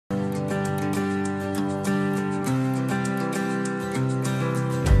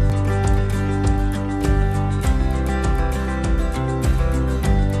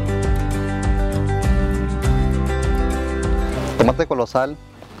Tomate colosal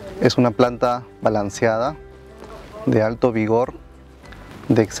es una planta balanceada, de alto vigor,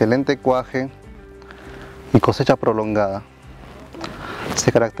 de excelente cuaje y cosecha prolongada.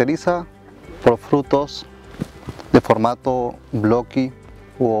 Se caracteriza por frutos de formato bloqui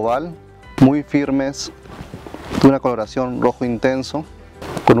u oval, muy firmes, de una coloración rojo intenso,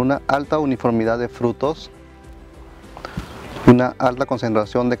 con una alta uniformidad de frutos y una alta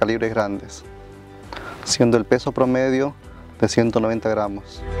concentración de calibres grandes, siendo el peso promedio de 190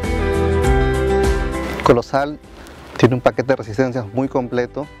 gramos. Colosal tiene un paquete de resistencias muy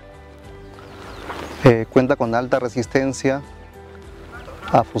completo, cuenta con alta resistencia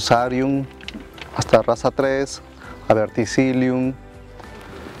a Fusarium, hasta raza 3, a Verticillium,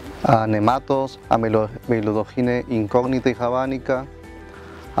 a nematos, a Melodogine incógnita y javánica,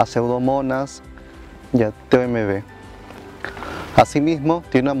 a Pseudomonas y a TOMB. Asimismo,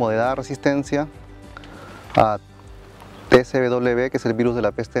 tiene una moderada resistencia a TSW, que es el virus de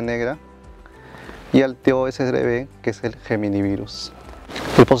la peste negra, y al TOSRB, que es el geminivirus.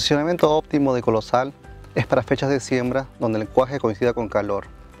 El posicionamiento óptimo de colosal es para fechas de siembra donde el cuaje coincida con calor.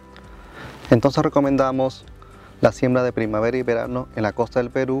 Entonces recomendamos la siembra de primavera y verano en la costa del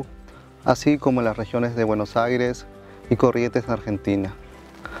Perú, así como en las regiones de Buenos Aires y Corrientes en Argentina,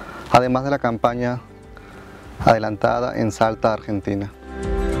 además de la campaña adelantada en Salta, Argentina.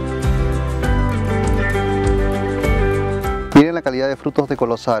 Miren la calidad de frutos de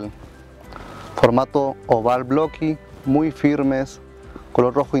colosal, formato oval bloqui, muy firmes,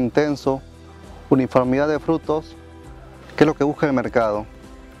 color rojo intenso, uniformidad de frutos, que es lo que busca el mercado.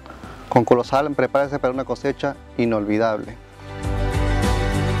 Con colosal prepárese para una cosecha inolvidable.